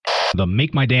The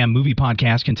Make My Damn Movie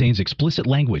podcast contains explicit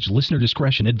language. Listener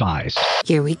discretion advised.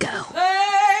 Here we go. Make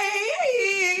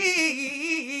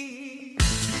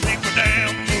my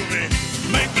damn movie.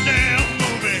 Make my damn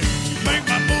movie. Make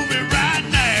my movie right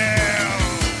now.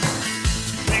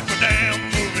 Make my damn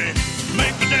movie.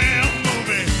 Make my damn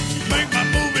movie. Make my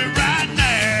movie right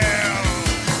now.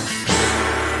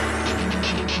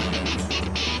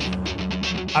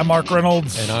 I'm Mark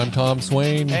Reynolds. And I'm Tom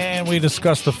Swain. And we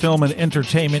discuss the film and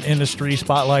entertainment industry,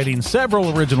 spotlighting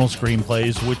several original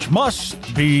screenplays which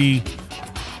must be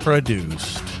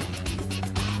produced.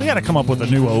 We got to come up with a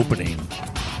new opening.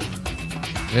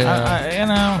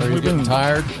 Yeah. Are you we've getting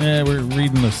tired? Yeah, we're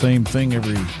reading the same thing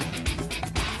every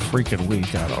freaking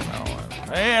week. I don't know.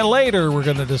 And later, we're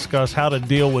going to discuss how to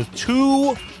deal with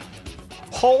two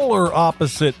polar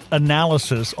opposite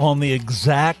analysis on the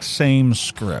exact same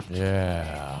script.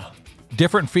 Yeah.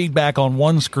 Different feedback on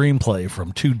one screenplay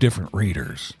from two different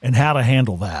readers and how to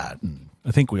handle that. And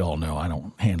I think we all know I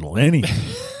don't handle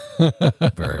anything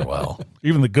very well,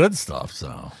 even the good stuff.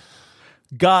 So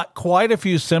got quite a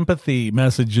few sympathy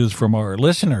messages from our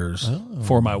listeners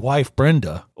for my wife,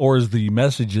 Brenda, or as the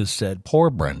messages said, poor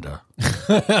Brenda,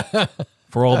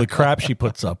 for all the crap she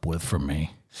puts up with from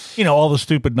me. You know, all the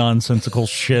stupid nonsensical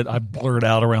shit I blurt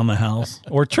out around the house,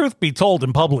 or truth be told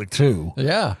in public too.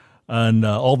 Yeah. And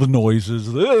all the noises,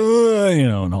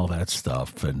 and all that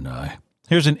stuff. And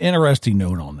here's an interesting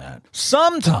note on that.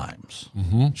 Sometimes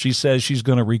she says she's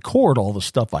going to record all the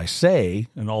stuff I say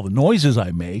and all the noises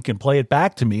I make and play it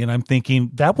back to me. And I'm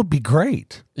thinking, that would be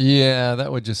great. Yeah,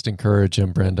 that would just encourage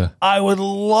him, Brenda. I would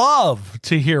love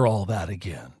to hear all that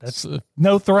again. That's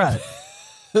no threat.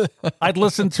 I'd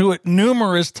listen to it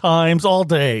numerous times all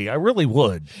day. I really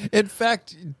would. In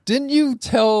fact, didn't you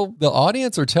tell the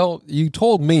audience, or you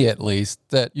told me at least,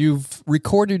 that you've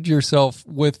recorded yourself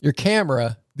with your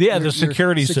camera? Yeah, the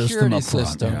security system up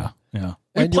front. Yeah.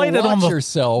 We played it on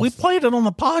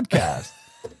the podcast.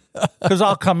 Because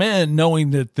I'll come in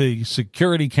knowing that the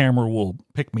security camera will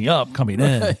pick me up coming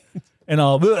in, and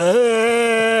I'll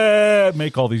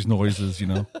make all these noises,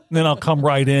 And then I'll come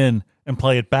right in and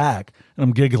play it back, and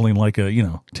I'm giggling like a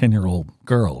 10-year-old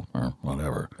girl or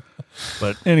whatever.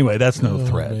 But anyway, that's no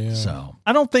threat. Man. So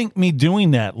I don't think me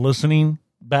doing that, listening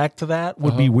back to that,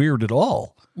 would be weird at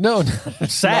all. No,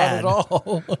 sad not at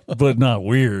all, but not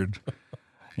weird.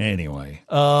 Anyway,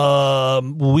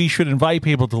 we should invite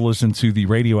people to listen to the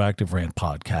Radioactive Rant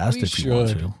podcast you want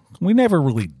to. We never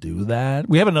really do that.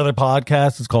 We have another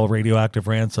podcast. It's called Radioactive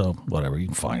Rant, so whatever, you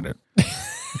can find it.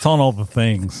 It's on all the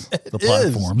things, the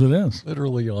platforms. It is.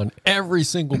 Literally on every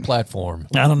single platform.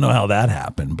 I don't know how that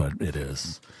happened, but it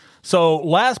is. So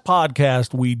last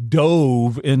podcast, we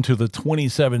dove into the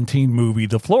 2017 movie,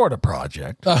 The Florida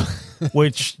Project,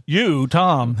 which you,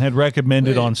 Tom, had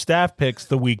recommended on Staff Picks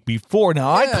the week before. Now,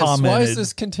 I commented. Why is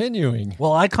this continuing?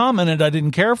 Well, I commented I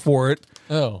didn't care for it.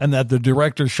 And that the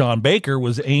director, Sean Baker,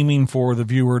 was aiming for the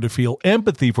viewer to feel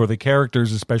empathy for the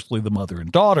characters, especially the mother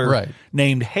and daughter,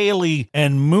 named Haley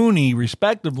and Mooney,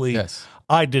 respectively. Yes.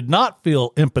 I did not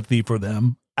feel empathy for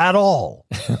them at all. ...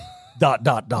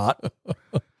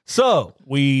 So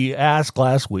we asked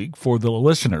last week for the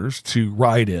listeners to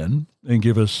write in and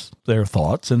give us their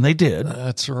thoughts, and they did.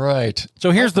 That's right.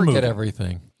 So here's the movie.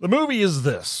 Everything. The movie is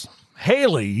this.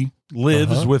 Haley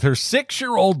lives with her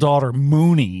 6-year-old daughter,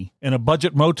 Mooney, in a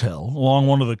budget motel along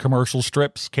one of the commercial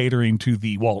strips catering to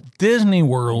the Walt Disney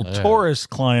World tourist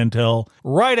clientele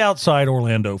right outside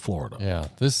Orlando, Florida. Yeah,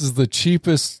 this is the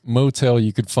cheapest motel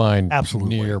you could find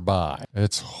Absolutely nearby.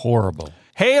 It's horrible.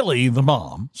 Haley, the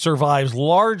mom, survives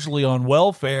largely on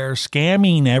welfare,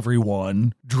 scamming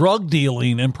everyone, drug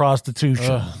dealing, and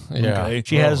prostitution. Okay?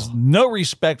 She has no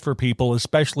respect for people,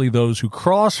 especially those who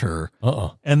cross her.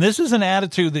 And this is an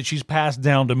attitude that she's passed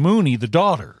down to Mooney, the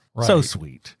daughter. Right. So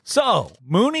sweet. So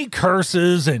Mooney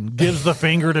curses and gives the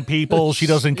finger to people she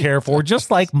doesn't care for,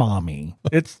 just like mommy.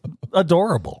 It's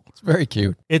adorable. It's very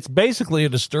cute. It's basically a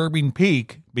disturbing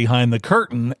peek behind the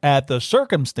curtain at the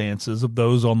circumstances of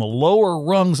those on the lower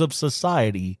rungs of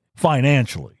society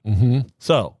financially.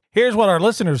 So here's what our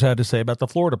listeners had to say about the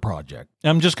Florida Project.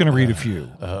 I'm just going to read a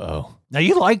few. Now,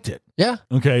 you liked it. Yeah.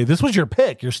 Okay, this was your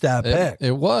pick, your stab pick.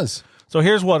 It was. So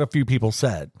here's what a few people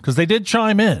said, because they did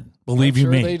chime in. Believe you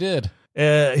me. They did.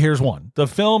 Here's one. The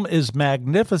film is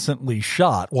magnificently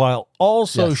shot while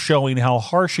also showing how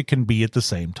harsh it can be at the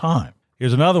same time.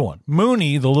 Here's another one.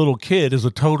 Mooney, the little kid, is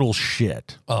a total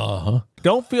shit.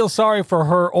 Don't feel sorry for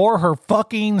her or her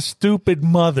fucking stupid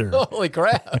mother. Holy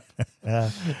crap.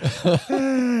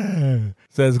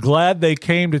 Says, glad they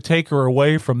came to take her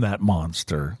away from that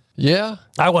monster. Yeah.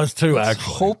 I was too,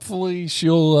 actually. Hopefully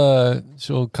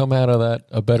she'll come out of that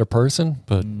a better person,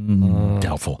 but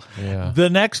Doubtful. yeah. The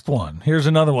next one. Here's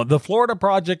another one. The Florida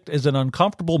Project is an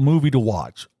uncomfortable movie to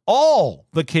watch. All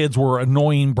the kids were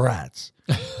annoying brats.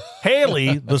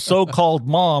 Haley, the so-called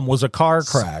mom, was a car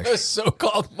crash. A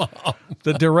so-called mom.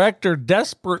 The director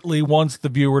desperately wants the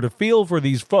viewer to feel for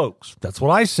these folks. That's what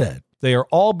I said. They are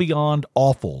all beyond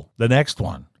awful. The next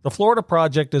one. The Florida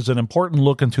Project is an important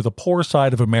look into the poor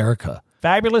side of America.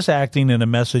 Fabulous acting and a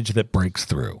message that breaks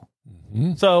through.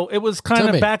 So it was kind Tell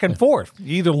of me. back and forth.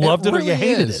 You either loved it or you really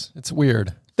hated is. it. It's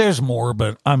weird. There's more,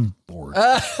 but I'm bored.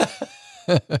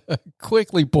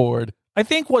 Quickly bored. I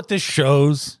think what this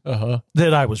shows Uh-huh.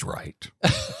 that I was right.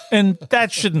 And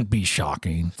that shouldn't be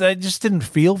shocking. I just didn't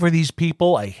feel for these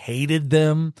people. I hated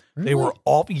them. They were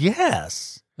all,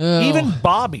 yes. Oh. Even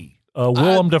Bobby,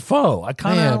 Willem Dafoe. I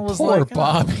kind Man, of was poor like,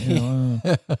 Bobby.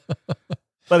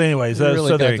 But anyways, You really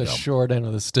so there got you the go. short end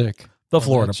of the stick. The on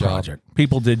Florida that job. Project.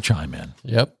 People did chime in.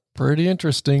 Yep. Pretty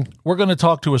interesting. We're going to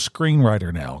talk to a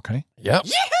screenwriter now, okay? Yep.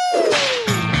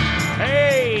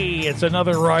 Hey, it's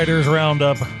another Writers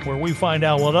Roundup where we find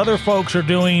out what other folks are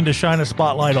doing to shine a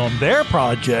spotlight on their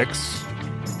projects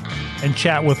and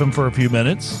chat with them for a few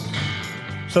minutes.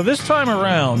 So this time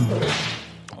around,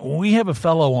 we have a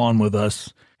fellow on with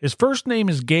us. His first name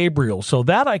is Gabriel, so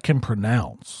that I can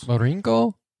pronounce.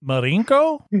 Marinko?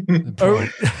 Marinko? Oh,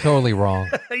 totally wrong.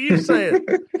 You say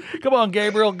it. Come on,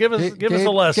 Gabriel, give us a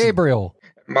lesson. Gabriel.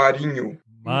 Marinho.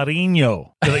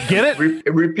 Marinho. Did I get it?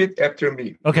 Repeat after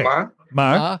me. Okay.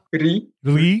 Marinho.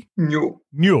 Marinho.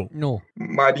 No.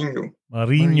 Marinho.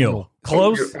 Marinho.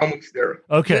 Close? You're almost there.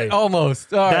 Okay.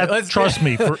 Almost. All right. That, trust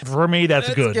me, for me, that's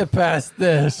let's good. get past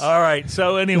this. All right.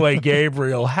 So anyway,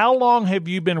 Gabriel, how long have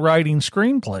you been writing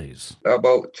screenplays?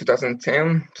 About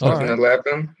 2010,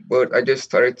 2011, but I just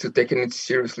started to taking it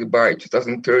seriously by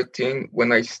 2013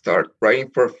 when I start writing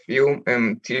for film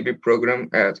and TV program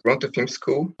at Toronto Film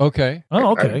School. Okay.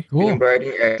 Oh, okay. I've Cool. been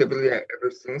writing actively ever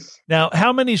since. Now,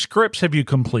 how many scripts have you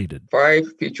completed? 5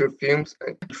 feature films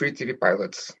and 3 TV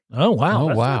pilots. Oh, wow. Oh,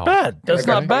 That's wow. not bad. That's I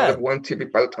got not bad. one TV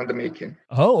pilot on the making.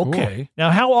 Oh, okay. Now,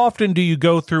 how often do you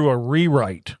go through a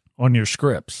rewrite on your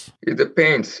scripts? It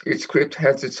depends. Each script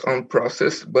has its own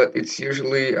process, but it's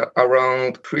usually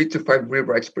around 3 to 5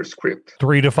 rewrites per script.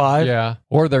 3 to 5? Yeah.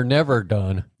 Or they're never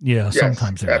done. Yeah, Yes,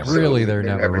 sometimes they're never. absolutely. Really, they're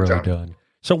They're never never really done. done.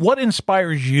 So what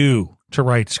inspires you to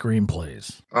write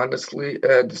screenplays? Honestly,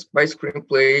 despite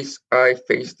screenplays, I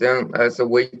face them as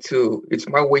it's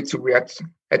my way to react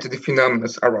to the phenomena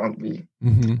around me.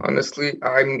 Mm-hmm. Honestly,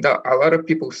 a lot of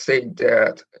people say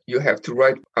that you have to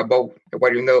write about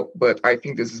what you know, but I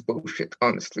think this is bullshit,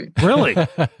 honestly. Really?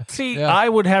 See, Yeah. I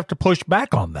would have to push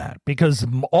back on that because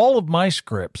all of my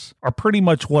scripts are pretty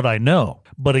much what I know.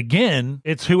 But again,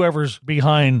 it's whoever's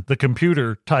behind the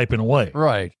computer typing away.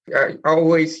 Right. I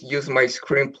always use my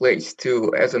screenplays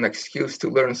as an excuse to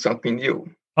learn something new.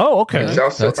 Oh, okay. It's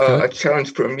also that's good. a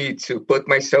challenge for me to put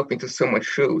myself into someone's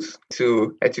shoes,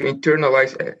 to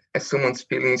internalize someone's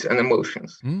feelings and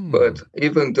emotions. Mm. But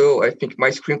even though I think my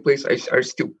screenplays are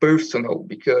still personal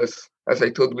because, as I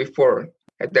told before,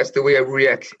 that's the way I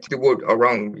react to the world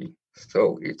around me.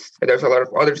 So there's a lot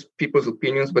of other people's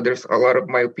opinions, but there's a lot of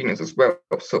my opinions as well.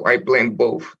 So I blend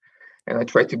both, and I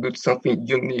try to build something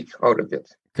unique out of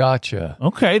it. Gotcha.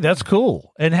 Okay, that's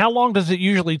cool. And how long does it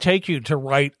usually take you to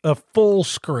write a full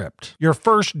script? Your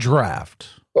first draft?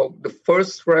 Well, the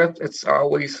first draft, it's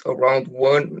always around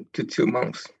 1 to 2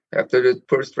 months. After the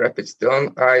first draft is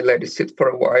done, I let it sit for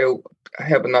a while. I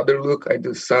have another look. I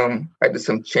do some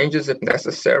changes if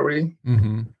necessary.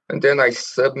 Mm-hmm. And then I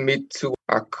submit to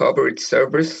a coverage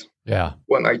service, Yeah.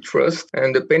 one I trust.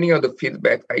 And depending on the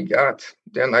feedback I got,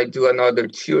 then I do another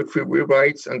 2 or 3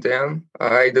 rewrites, and then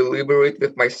I deliberate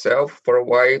with myself for a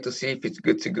while to see if it's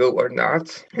good to go or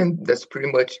not. And that's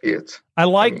pretty much it. I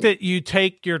like that you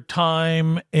take your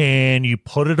time and you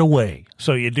put it away.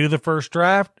 So you do the first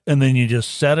draft and then you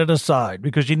just set it aside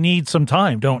because you need some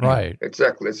time, don't you? Right.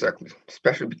 Exactly.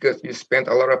 Especially because you spend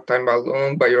a lot of time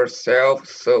alone by yourself.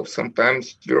 So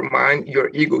sometimes your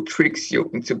ego tricks you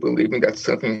into believing that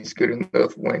something is good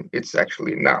enough when it's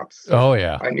actually not. So Oh,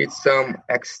 yeah. I need some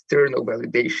external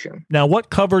validation. Now, what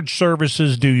coverage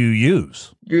services do you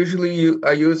use? Usually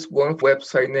I use one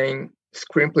website named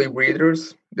Screenplay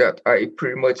Readers that I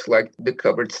pretty much like the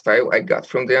coverage style I got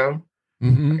from them.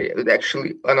 Mm-hmm.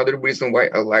 Actually, another reason why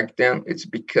I like them is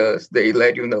because they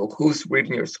let you know who's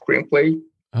reading your screenplay.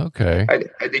 Okay.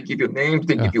 They give you names,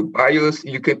 they Yeah. give you bios.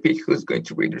 You can pick who's going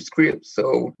to read your script.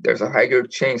 So there's a higher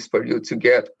chance for you to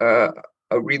get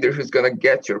a reader who's going to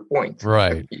get your point.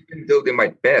 Right. Even though they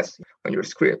might pass on your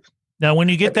script. Now, when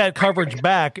you get that coverage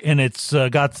back and it's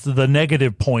got the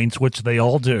negative points, which they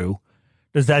all do,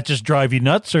 does that just drive you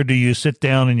nuts, or do you sit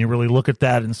down and you really look at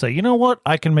that and say, you know what,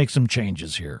 I can make some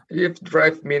changes here? It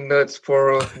drives me nuts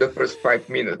for the first 5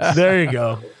 minutes. There you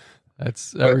go.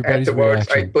 That's But everybody's afterwards,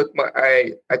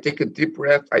 reaction. I take a deep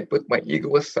breath. I put my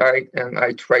ego aside, and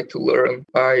I try to learn.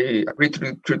 I read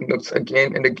through the notes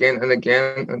again and again and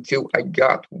again until I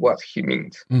got what he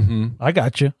means. Mm-hmm. I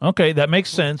got you. Okay, that makes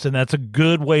sense, and that's a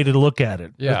good way to look at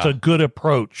it. Yeah. That's a good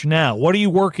approach. Now, what are you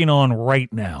working on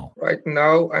right now? Right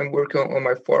now, I'm working on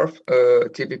my fourth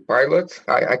TV pilot.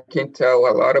 I can't tell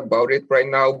a lot about it right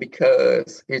now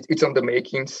because it's on the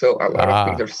making, so a lot of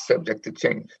things are subject to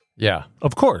change. Yeah.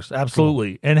 Of course,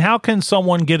 absolutely. And how can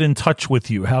someone get in touch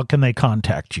with you? How can they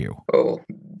contact you? Oh,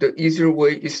 the easier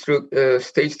way is through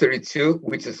Stage 32,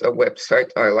 which is a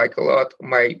website I like a lot.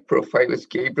 My profile is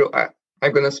Gabriel.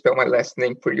 I'm going to spell my last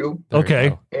name for you. There you Okay.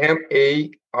 go.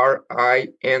 Marinho.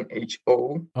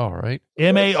 All right.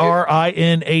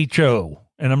 Marinho.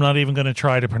 And I'm not even going to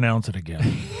try to pronounce it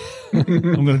again. I'm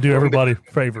going to do everybody a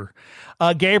favor.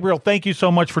 Gabriel, thank you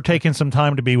so much for taking some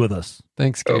time to be with us.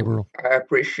 Thanks, Gabriel. I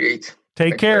appreciate.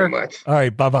 Take Thank you care. very much. All right,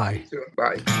 bye-bye.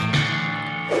 Bye.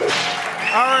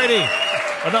 All righty.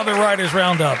 Another Writers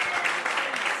Roundup.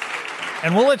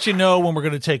 And we'll let you know when we're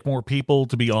going to take more people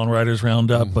to be on Writers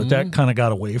Roundup, but that kind of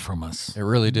got away from us. It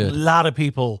really A did. lot of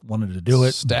people wanted to do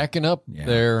it. Stacking up Yeah,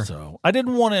 there. So I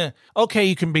didn't want to, okay,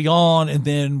 you can be on, and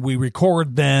then we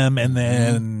record them, and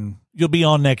then you'll be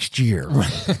on next year.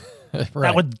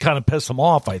 That would kind of piss them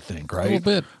off, I think, right? A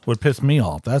little bit. Would piss me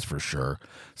off, that's for sure.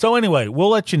 So anyway, we'll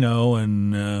let you know,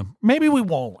 and maybe we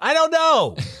won't. I don't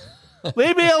know.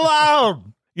 Leave me alone.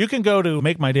 You can go to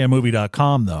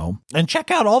makemydamnmovie.com, though, and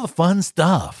check out all the fun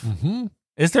stuff. Mm-hmm.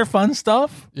 Is there fun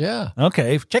stuff? Yeah.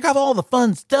 Okay, check out all the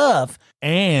fun stuff.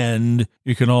 And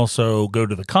you can also go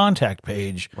to the contact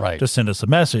page Right. to send us a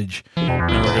message. And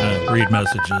we're going to read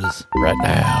messages Right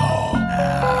now.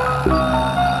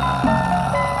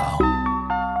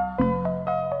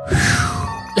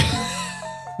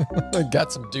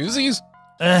 Got some doozies?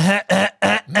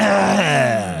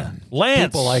 Lance.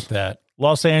 People like that.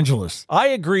 Los Angeles. I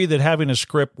agree that having a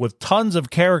script with tons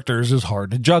of characters is hard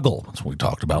to juggle. That's what we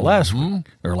talked about last week,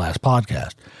 or last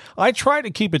podcast. I try to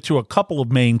keep it to a couple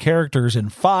of main characters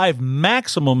and 5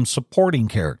 maximum supporting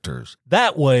characters.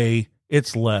 That way,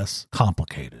 it's less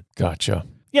complicated. Gotcha.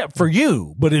 Yeah, for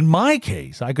you. But in my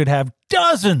case, I could have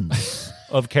dozens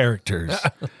of characters,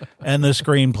 and the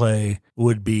screenplay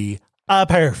would be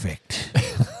perfect.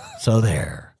 So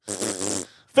there.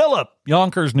 Philip,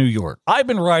 Yonkers, New York. I've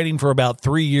been writing for about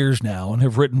 3 years now and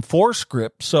have written 4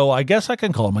 scripts, so I guess I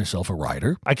can call myself a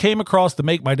writer. I came across the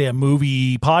Make My Damn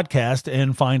Movie podcast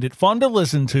and find it fun to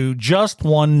listen to. Just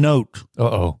one note.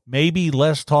 Uh-oh. Maybe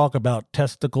less talk about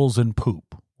testicles and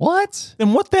poop. What?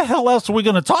 Then what the hell else are we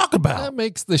going to talk about? That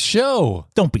makes the show.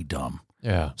 Don't be dumb.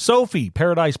 Yeah. Sophie,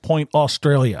 Paradise Point,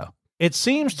 Australia. It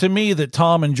seems to me that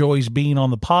Tom enjoys being on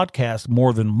the podcast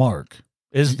more than Mark.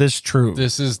 Is this true?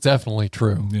 This is definitely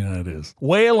true. Yeah, it is.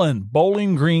 Whalen,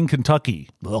 Bowling Green, Kentucky.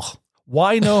 Ugh.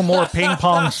 Why no more ping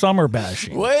pong summer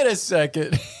bashing? Wait a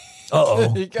second.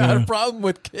 Uh-oh. You got a problem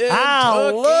with Kentucky? I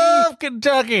love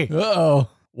Kentucky. Uh-oh.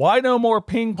 Why no more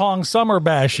ping pong summer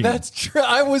bashing? That's true.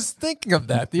 I was thinking of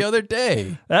that the other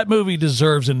day. That movie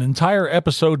deserves an entire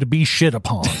episode to be shit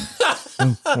upon.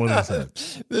 What is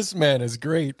that? This man is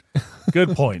great. Good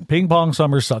point. Ping pong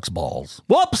summer sucks balls.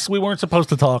 Whoops, we weren't supposed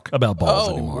to talk about balls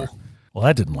anymore. Well,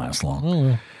 that didn't last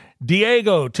long.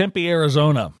 Diego, Tempe,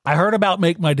 Arizona. I heard about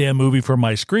Make My Damn Movie from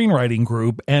my screenwriting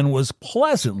group and was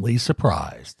pleasantly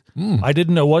surprised. I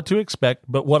didn't know what to expect,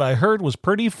 but what I heard was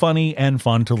pretty funny and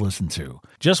fun to listen to.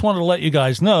 Just wanted to let you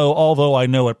guys know, although I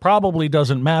know it probably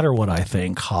doesn't matter what I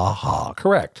think. Ha ha.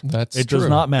 Correct. That's It true. does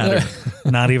not matter.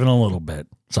 Not even a little bit.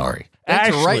 Sorry. Thanks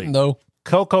for Ashley, writing, though.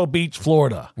 Cocoa Beach,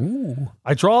 Florida.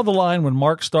 I draw the line when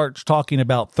Mark starts talking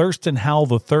about Thurston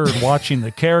Howell III watching the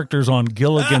characters on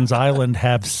Gilligan's Island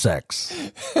have sex.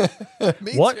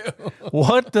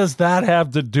 What does that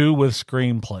have to do with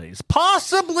screenplays?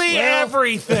 Possibly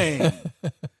everything.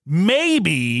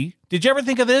 Maybe. Did you ever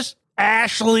think of this?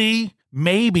 Ashley,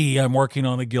 maybe I'm working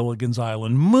on a Gilligan's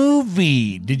Island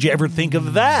movie. Did you ever think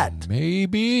of that?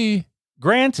 Maybe.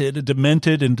 Granted, a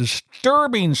demented and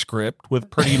disturbing script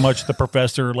with pretty much the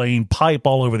professor laying pipe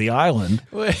all over the island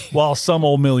while some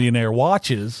old millionaire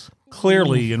watches,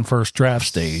 clearly in first draft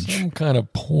stage, Some kind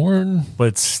of porn.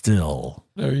 but still.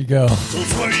 There you go.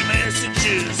 Those were your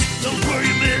messages. Those were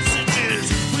your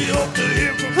messages. We hope to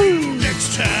hear from you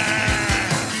next time.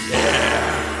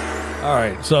 All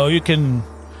right, so you can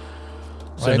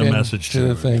send Right a in message to the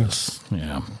to thing. us.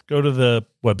 Yeah. Go to the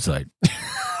website.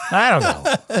 I don't know.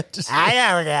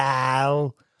 I don't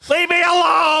know. Leave me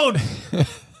alone.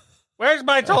 Where's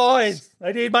my toys?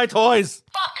 I need my toys.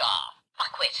 Fuck off.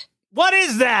 Fuckwit. What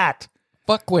is that?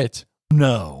 Fuckwit.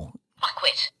 No.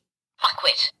 Fuckwit.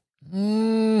 Fuckwit.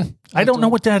 I don't know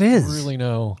what that is. Really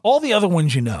know. All the other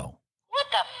ones you know. What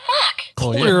the fuck?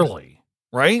 Oh, yeah. Clearly.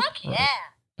 Right? Fuck yeah.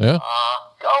 Yeah.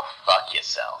 Go fuck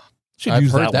yourself. Should I've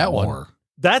use heard that one one. more.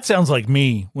 That sounds like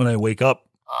me when I wake up.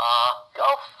 Go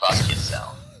fuck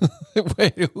yourself.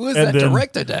 Wait, who is And that then-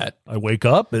 directed at? I wake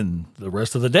up and the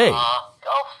rest of the day.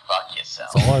 Go fuck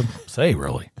yourself. That's all I say,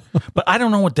 really. But I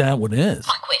don't know what that one is.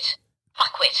 Fuckwit.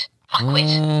 Fuckwit.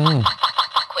 Fuckwit.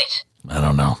 Fuckwit. I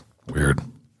don't know. Weird.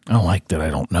 I don't like that I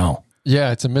don't know.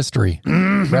 Yeah, it's a mystery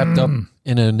wrapped up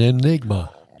in an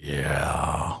enigma.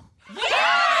 Yeah.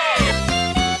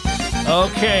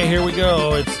 Okay, here we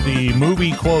go. It's the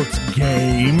movie quotes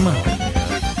game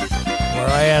where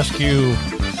I ask you,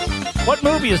 what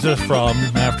movie is this from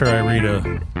after I read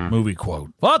a movie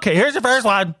quote? Okay, here's the first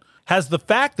one. Has the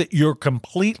fact that you're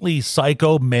completely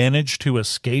psycho managed to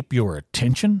escape your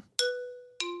attention?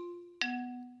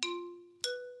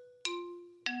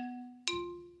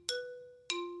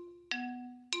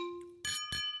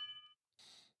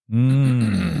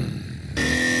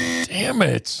 Damn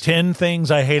it. 10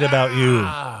 things I hate about you.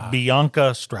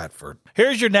 Bianca Stratford.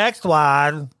 Here's your next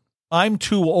one. I'm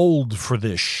too old for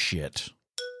this shit.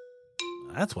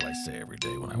 That's what I say every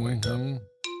day when I wake up.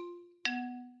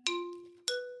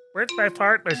 Where's my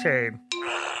fart machine?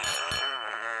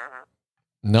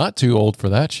 Not too old for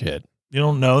that shit. You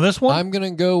don't know this one? I'm going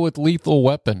to go with Lethal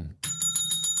Weapon.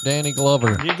 Danny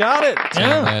Glover. You got it. Saying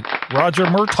Yeah. that Roger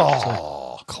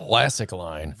Murtaugh. classic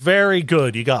line. Very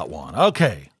good. You got one.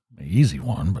 Okay. Easy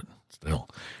one, but still.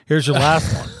 Here's your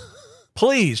last one.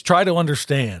 Please try to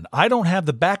understand. I don't have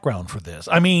the background for this.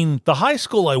 I mean, the high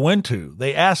school I went to,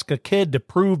 they asked a kid to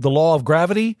prove the law of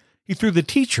gravity. He threw the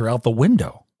teacher out the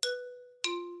window.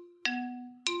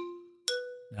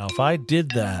 Now, if I did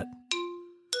that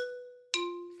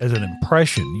as an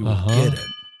impression, you would get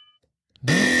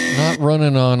it. Not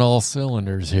running on all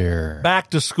cylinders here. Back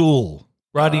to school.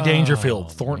 Rodney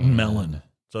Dangerfield, Thornton Mellon.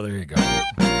 So there you go.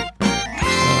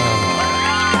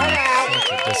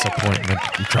 Disappointment.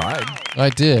 You tried. I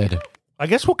did. I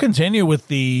guess we'll continue with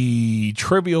the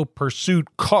Trivial Pursuit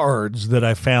cards that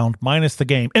I found, minus the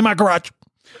game, in my garage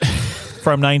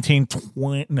from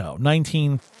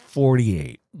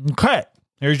 1948. Okay,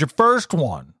 here's your first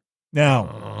one.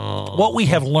 Now, what we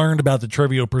have learned about the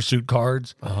Trivial Pursuit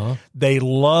cards, they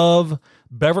love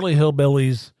Beverly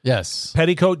Hillbillies, Yes.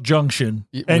 Petticoat Junction,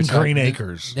 and Which Green I've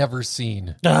Acres. Never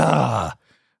seen.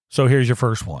 So here's your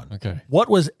first one. Okay. What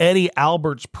was Eddie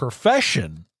Albert's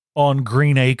profession on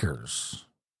Green Acres?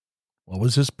 What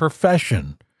was his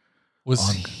profession Was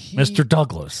on he, Mr.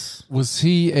 Douglas? Was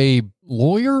he a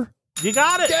lawyer? You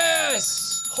got it.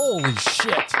 Yes. Holy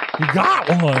shit. You got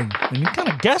one. And you kind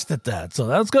of guessed at that. So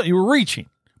that's good. You were reaching,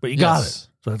 but you got it. Yes.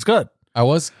 So that's good. I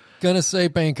was going to say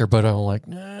banker, but I'm like,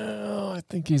 no, I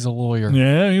think he's a lawyer.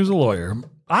 Yeah, he was a lawyer.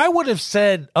 I would have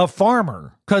said a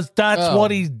farmer because that's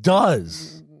what he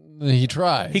does. He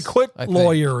tries. He quit I think.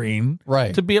 lawyering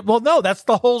Right. to be, well, no, that's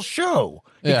the whole show.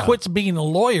 Yeah. He quits being a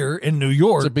lawyer in New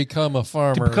York To become a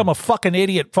farmer. to become a fucking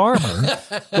idiot farmer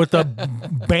with a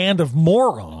band of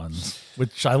morons,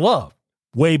 which I love.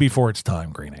 Way before its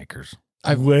time, Green Acres.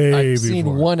 I've Way seen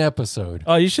before. one episode.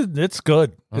 Oh, you should. It's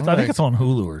good. All I think right. it's on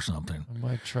Hulu or something. I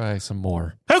might try some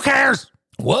more. Who cares?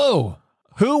 Whoa.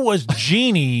 Who was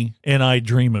Jeannie in I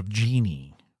Dream of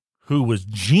Jeannie? Who was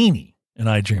Jeannie in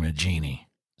I Dream of Jeannie?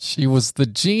 She was the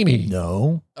genie.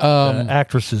 No. Um, The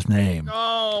actress's name.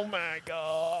 oh my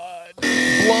God.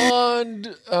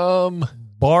 Blonde.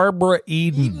 Barbara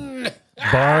Eden.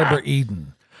 Barbara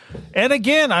Eden. And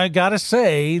again, I got to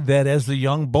say that as a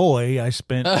young boy, I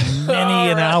spent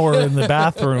many an hour in the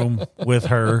bathroom with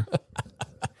her,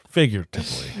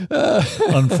 figuratively.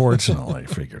 Unfortunately,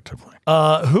 figuratively.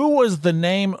 Who was the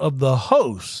name of the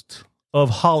host of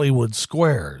Hollywood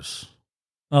Squares?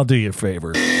 I'll do you a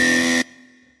favor.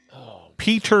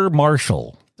 Peter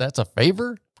Marshall. That's a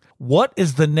favor? What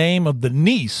is the name of the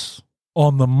niece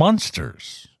on the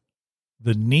Munsters?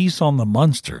 The niece on the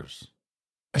Munsters.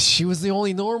 She was the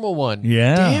only normal one.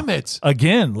 Yeah. Damn it.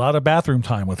 Again, a lot of bathroom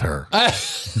time with her.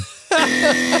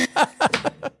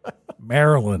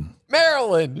 Marilyn.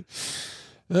 Marilyn.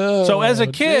 So as a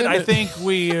Oh, kid, damn I it. think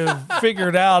we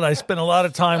figured out I spent a lot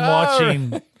of time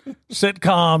watching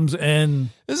sitcoms and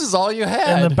This is all you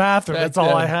had. in the bathroom. back That's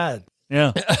all I then. had.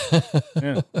 Yeah.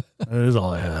 Yeah. That is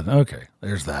all I had. Okay.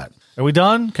 There's that. Are we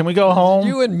done? Can we go home?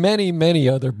 You and many, many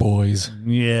other boys.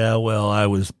 Yeah, well, I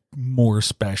was more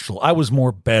special. I was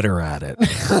more better at it.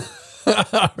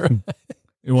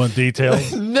 You want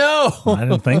details? No. I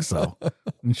didn't think so.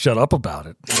 And shut up about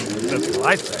it. That's what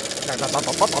I say.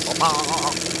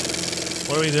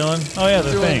 What are we doing? Oh, yeah,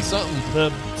 the Doing thing. something.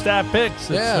 The Stat Picks.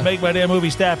 It's Yeah. the Make My Damn Movie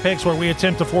Stat Picks, where we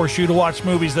attempt to force you to watch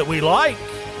movies that we like.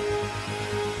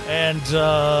 And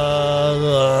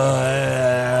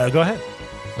go ahead.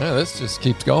 Yeah, this just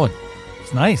keeps going.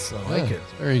 It's nice. I like Yeah, it.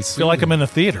 it's very I feel like I'm in a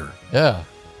theater. Yeah,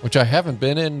 which I haven't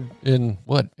been in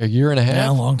what, a year and a half?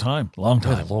 Yeah, a long time. Long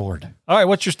Good time. Lord. All right,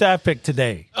 what's your Stat Pick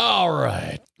today? All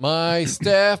right. My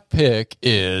staff pick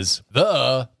is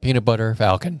the Peanut Butter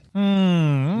Falcon.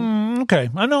 Okay.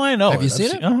 I know. Have you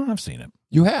seen it? I've seen it.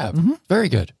 You have. Very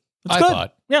good. It's I good.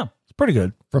 thought. Yeah, it's pretty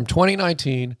good. From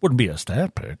 2019, Wouldn't be a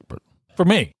Stat Pick, but for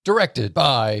me. directed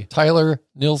by Tyler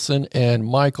Nilson and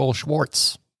Michael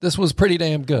Schwartz. This was pretty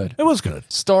damn good. It was good.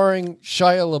 Starring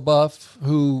Shia LaBeouf,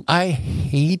 who I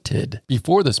hated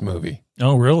before this movie.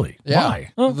 Oh, really? Yeah.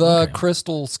 Why? Oh, The okay.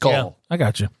 Crystal Skull. Yeah, I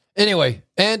got you. Anyway,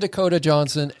 and Dakota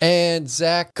Johnson and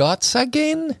Zach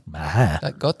Gottsagen.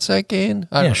 That Gottsagen?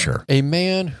 I don't Yeah, know. sure. A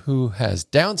man who has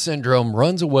Down syndrome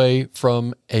runs away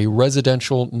from a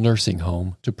residential nursing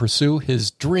home to pursue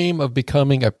his dream of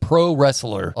becoming a pro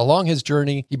wrestler. Along his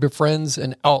journey, he befriends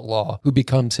an outlaw who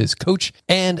becomes his coach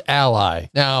and ally.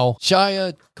 Now,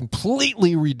 Shia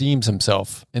completely redeems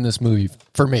himself in this movie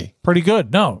for me. Pretty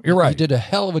good. No, you're He right. did a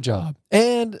hell of a job.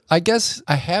 And I guess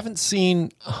I haven't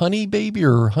seen Honey Baby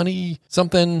or Honey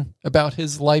something about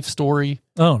his life story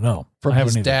Oh, no. from I haven't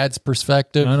his either. dad's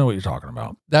perspective. I know what you're talking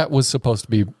about. That was supposed to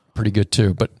be pretty good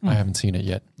too, but I haven't seen it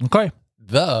yet. Okay.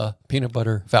 The Peanut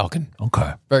Butter Falcon.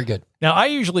 Okay. Very good. Now, I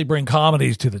usually bring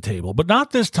comedies to the table, but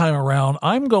not this time around.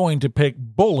 I'm going to pick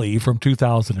Bully from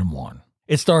 2001.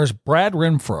 It stars Brad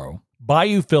Renfro,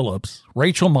 Bayou Phillips,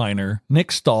 Rachel Miner,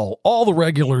 Nick Stahl, all the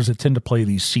regulars that tend to play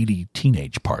these seedy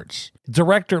teenage parts.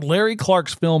 Director Larry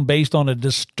Clark's film based on a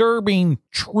disturbing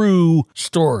true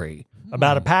story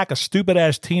about a pack of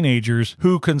stupid-ass teenagers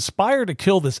who conspire to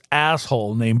kill this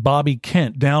asshole named Bobby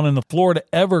Kent down in the Florida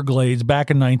Everglades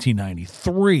back in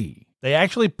 1993. They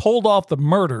actually pulled off the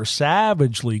murder,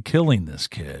 savagely killing this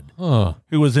kid, Huh.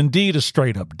 who was indeed a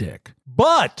straight-up dick.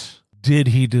 But did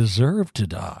he deserve to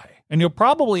die? And you'll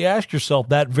probably ask yourself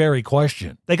that very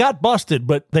question. They got busted,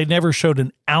 but they never showed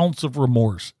an ounce of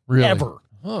remorse. Really? Ever.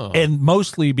 Huh. And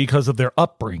mostly because of their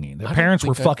upbringing. Their I don't parents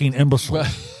were think I- fucking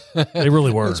imbeciles. They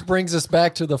really were. Which brings us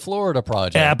back to the Florida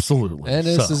Project. Absolutely. And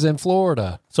this so, is in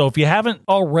Florida. so if you haven't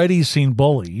already seen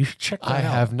Bully, you should check that I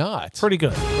out. have not. Pretty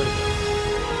good.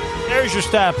 There's your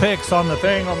stat picks on the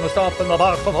thing, on the stuff in the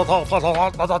bottom.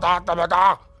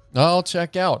 I'll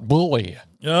check out Bully.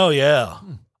 Oh, yeah.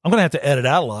 I'm going to have to edit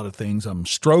out a lot of things. I'm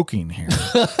stroking here.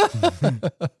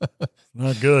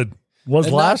 Not good. Was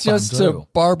And last not just time, to too.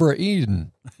 Barbara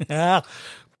Eden. Yeah.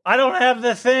 I don't have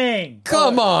the thing.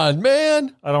 Come on,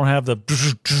 man. I don't have the...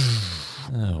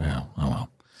 Oh, Yeah, oh well.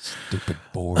 stupid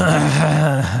board.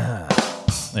 Yeah,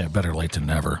 better late than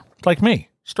never. Like me.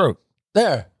 Stroke.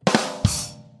 There.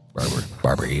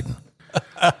 Barbara Eden.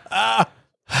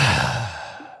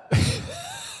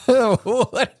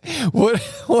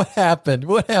 What happened?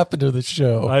 What happened to the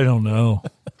show? I don't know.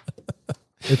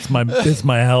 It's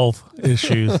my health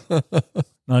issues.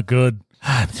 Not good.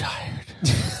 I'm tired.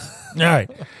 All right.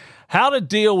 How to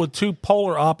deal with two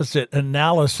polar opposite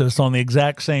analysis on the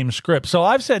exact same script. So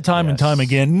I've said time and time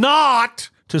again not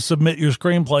to submit your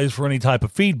screenplays for any type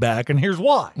of feedback, and here's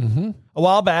why. A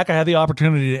while back, I had the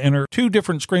opportunity to enter 2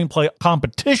 different screenplay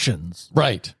competitions.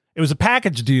 Right. It was a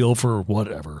package deal for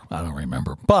whatever. I don't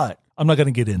remember. But I'm not going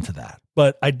to get into that.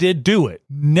 But I did do it.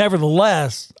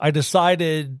 Nevertheless, I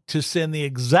decided to send the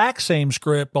exact same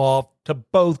script off to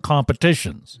both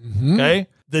competitions. Okay?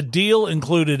 The deal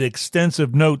included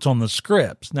extensive notes on the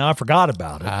scripts. Now, I forgot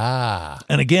about it. Ah.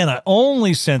 And again, I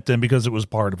only sent them because it was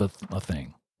part of a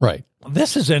thing. Right.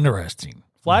 This is interesting.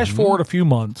 Flash forward a few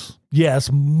months. Yes,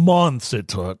 months it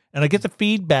took. And I get the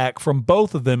feedback from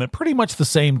both of them at pretty much the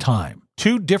same time.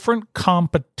 2 different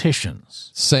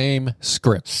competitions. Same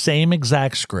script. Same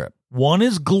exact script. One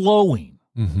is glowing.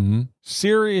 Mm-hmm.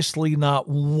 Seriously, not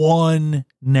one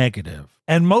negative.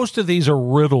 And most of these are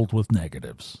riddled with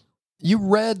negatives. You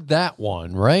read that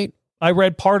one, right? I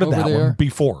read part of Over that there? one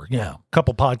before. Yeah. A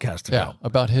couple podcasts ago. Yeah.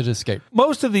 About Hit Escape.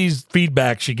 Most of these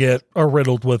feedbacks you get are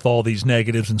riddled with all these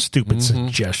negatives and stupid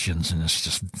suggestions, and it's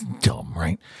just dumb,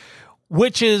 right?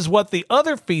 Which is what the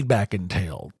other feedback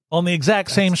entailed on the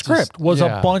exact same script was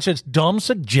a bunch of dumb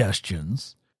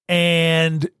suggestions.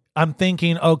 And I'm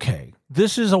thinking, okay,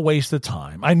 this is a waste of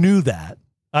time. I knew that.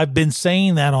 I've been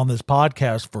saying that on this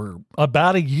podcast for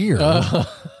about a year.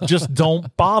 Just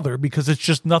don't bother because it's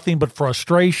just nothing but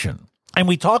frustration. And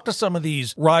we talked to some of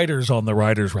these writers on the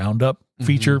Writers Roundup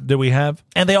feature that we have,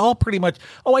 and they all pretty much,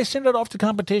 I send it off to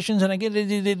competitions and I get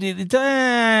it.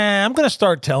 I'm going to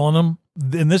start telling them,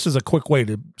 and this is a quick way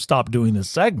to stop doing this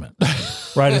segment,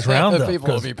 Writers Roundup. People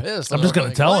will be pissed. I'm just going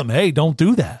to tell them, hey, don't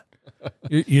do that.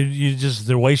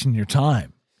 They're wasting your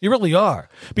time. You really are.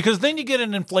 Because then you get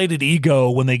an inflated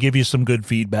ego when they give you some good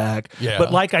feedback. Yeah.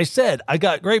 But like I said, I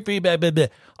got great feedback. Blah, blah.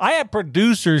 I have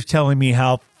producers telling me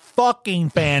how fucking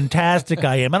fantastic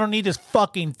I am. I don't need this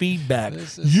fucking feedback.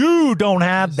 You don't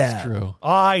have that. true.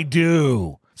 I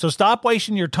do. So stop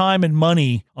wasting your time and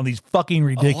money on these fucking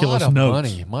ridiculous a lot of notes.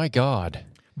 money. My God.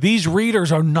 These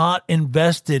readers are not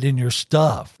invested in your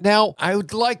stuff. Now, I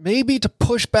would like maybe to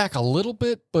push back a little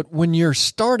bit, but when you're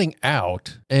starting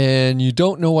out and you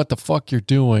don't know what the fuck you're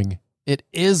doing, it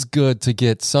is good to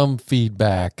get some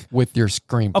feedback with your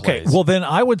screenplays. Okay, well then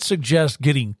I would suggest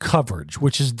getting coverage,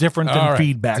 which is different than All right,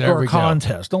 feedback there or we a go.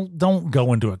 contest. Don't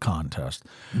go into a contest.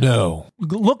 No.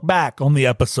 Look back on the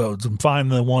episodes and find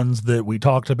the ones that we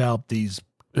talked about these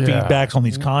feedbacks on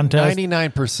these contests.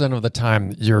 99% of the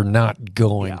time, you're not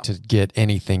going to get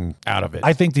anything out of it.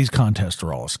 I think these contests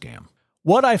are all a scam.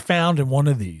 What I found in one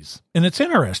of these, and it's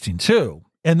interesting too,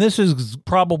 and this is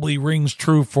probably rings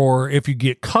true for if you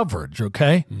get coverage,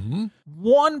 okay? Mm-hmm.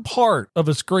 One part of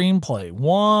a screenplay,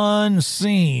 one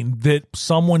scene that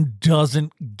someone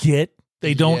doesn't get,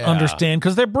 they don't Yeah. understand,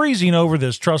 because they're breezing over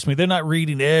this. Trust me, they're not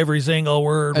reading every single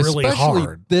word really Especially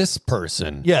hard. this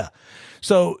person. Yeah.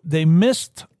 So they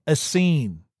missed a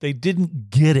scene. They didn't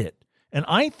get it. And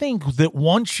I think that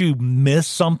once you miss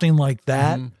something like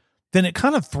that, then it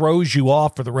kind of throws you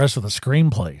off for the rest of the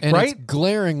screenplay, And right? it's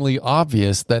glaringly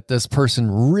obvious that this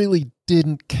person really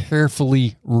didn't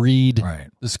carefully read Right.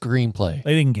 the screenplay.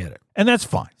 They didn't get it. And that's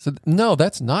fine. So no,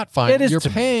 that's not fine. It is You're to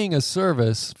me. paying a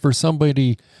service for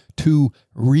somebody to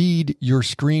read your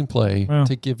screenplay Yeah.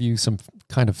 to give you some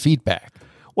kind of feedback.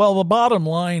 Well, the bottom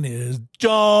line is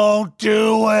don't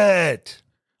do it.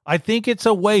 I think it's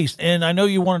a waste. And I know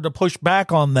you wanted to push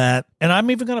back on that. And I'm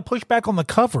even going to push back on the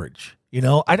coverage. You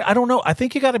know, I don't know. I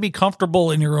think you got to be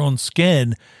comfortable in your own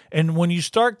skin. And when you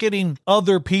start getting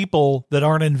other people that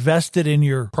aren't invested in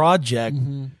your project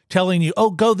telling you, oh,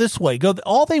 go this way,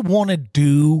 all they want to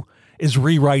do is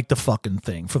rewrite the fucking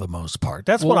thing for the most part.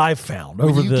 That's what Well, I've found when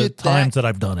over you the get times that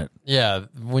I've done it. Yeah,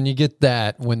 when you get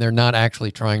that, when they're not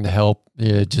actually trying to help,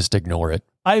 just ignore it.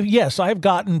 I've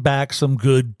gotten back some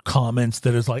good comments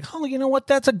that is like, oh, you know what?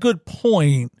 That's a good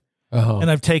point. Uh-huh.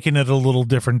 And I've taken it a little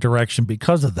different direction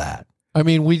because of that. I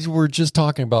mean, we were just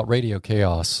talking about Radio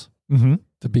Chaos. Mm-hmm.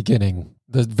 The beginning,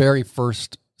 the very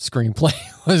first screenplay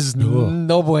was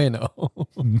no bueno.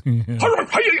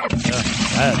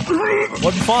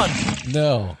 Wasn't fun.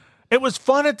 No. It was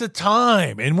fun at the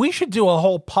time. And we should do a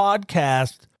whole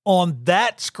podcast on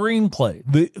that screenplay,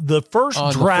 the first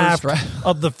On the draft first draft.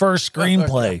 of the first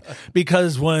screenplay.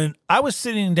 Because when I was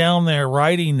sitting down there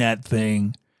writing that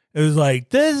thing, it was like,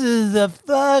 this is the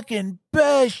fucking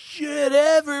best shit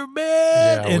ever,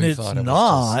 man. And we it's thought it was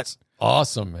not. just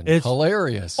awesome and It's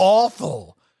hilarious.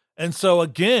 Awful. And so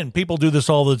again, people do this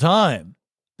all the time.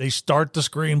 They start the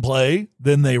screenplay,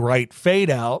 then they write fade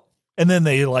out, and then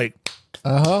they like,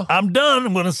 I'm done.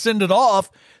 I'm going to send it off,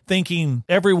 thinking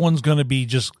everyone's going to be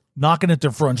just knocking at their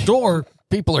front door.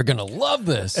 People are going to love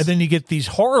this. And then you get these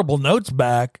horrible notes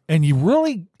back, and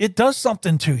it does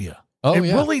something to you. Oh, it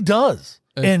yeah. really does.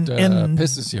 It and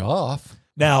pisses you off.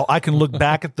 now I can look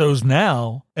back at those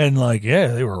now and like, yeah,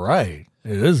 they were right.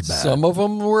 It is bad. Some of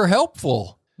them were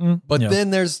helpful. But yeah.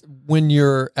 then there's when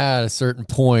you're at a certain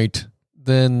point,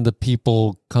 then the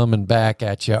people coming back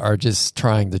at you are just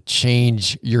trying to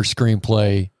change your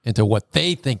screenplay into what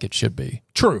they think it should be.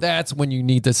 True. That's when you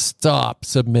need to stop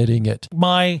submitting it.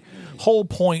 My whole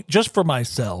point, just for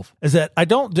myself, is that I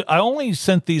only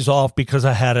sent these off because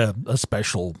I had a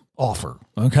special offer.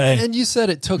 Okay. And you said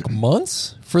it took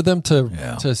months for them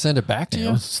to send it back to It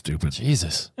you? was stupid.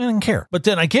 Jesus. I didn't care. But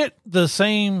then I get the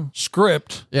same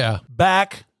script Yeah.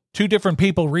 back, two different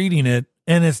people reading it,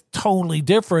 and it's totally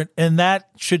different. And that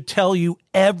should tell you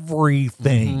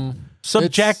everything.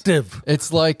 Subjective.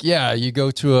 It's like, yeah, you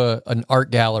go to an art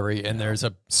gallery and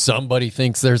somebody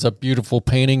thinks there's a beautiful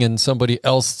painting and somebody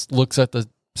else looks at the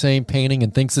same painting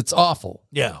and thinks it's awful.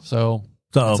 Yeah. So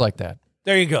So it's like that.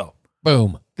 there you go.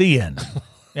 Boom. The end.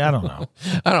 Yeah, I don't know.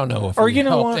 I don't know if Or we you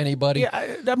know helped what? anybody.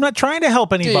 Yeah, I'm not trying to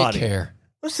help anybody. Take care.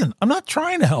 Listen, I'm not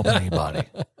trying to help anybody.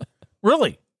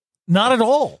 Really. Not at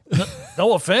all.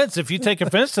 No offense. If you take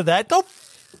offense to that, go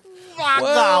fuck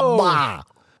Whoa. off.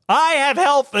 I have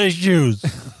health issues.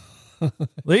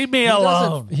 Leave me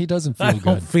alone. He doesn't I feel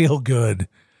don't good. feel good.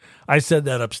 I said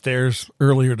that upstairs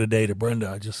earlier today to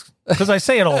Brenda. Because I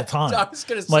say it all the time. I was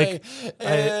going to Like,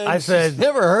 say, I said,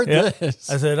 never heard yeah, this.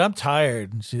 I said, I'm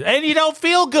tired. And you don't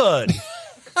feel good.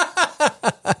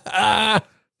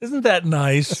 Isn't that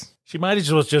nice? She might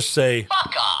as well just say,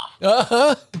 Fuck off.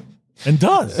 Uh-huh. and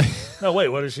does. No, wait,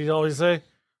 what does she always say?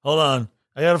 Hold on.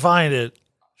 I got to find it.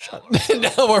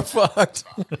 Now we're fucked.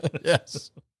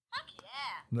 Yes.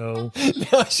 No.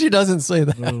 No, she doesn't say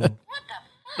that. No.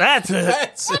 That's it.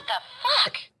 That's What the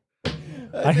fuck?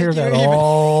 I hear that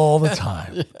all the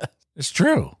time. It's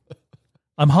true.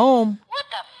 I'm home. What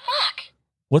the fuck?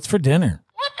 What's for dinner?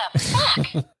 What the fuck?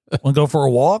 Want to go for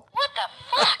a walk? What the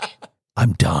fuck?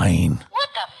 I'm dying. What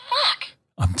the fuck?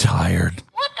 I'm tired.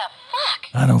 What the fuck?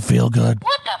 I don't feel good.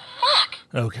 What the fuck?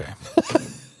 Okay.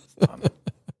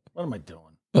 What am I doing?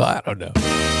 Well, I don't know.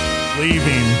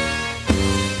 Leaving.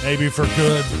 Maybe for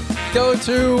good. Go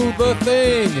to the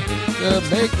thing.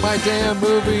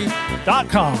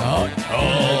 MakeMyDamnMovie.com.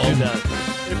 Oh, Do that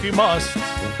if you must.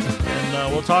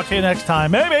 And we'll talk to you next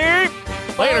time. Maybe.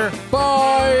 Later.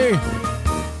 Bye.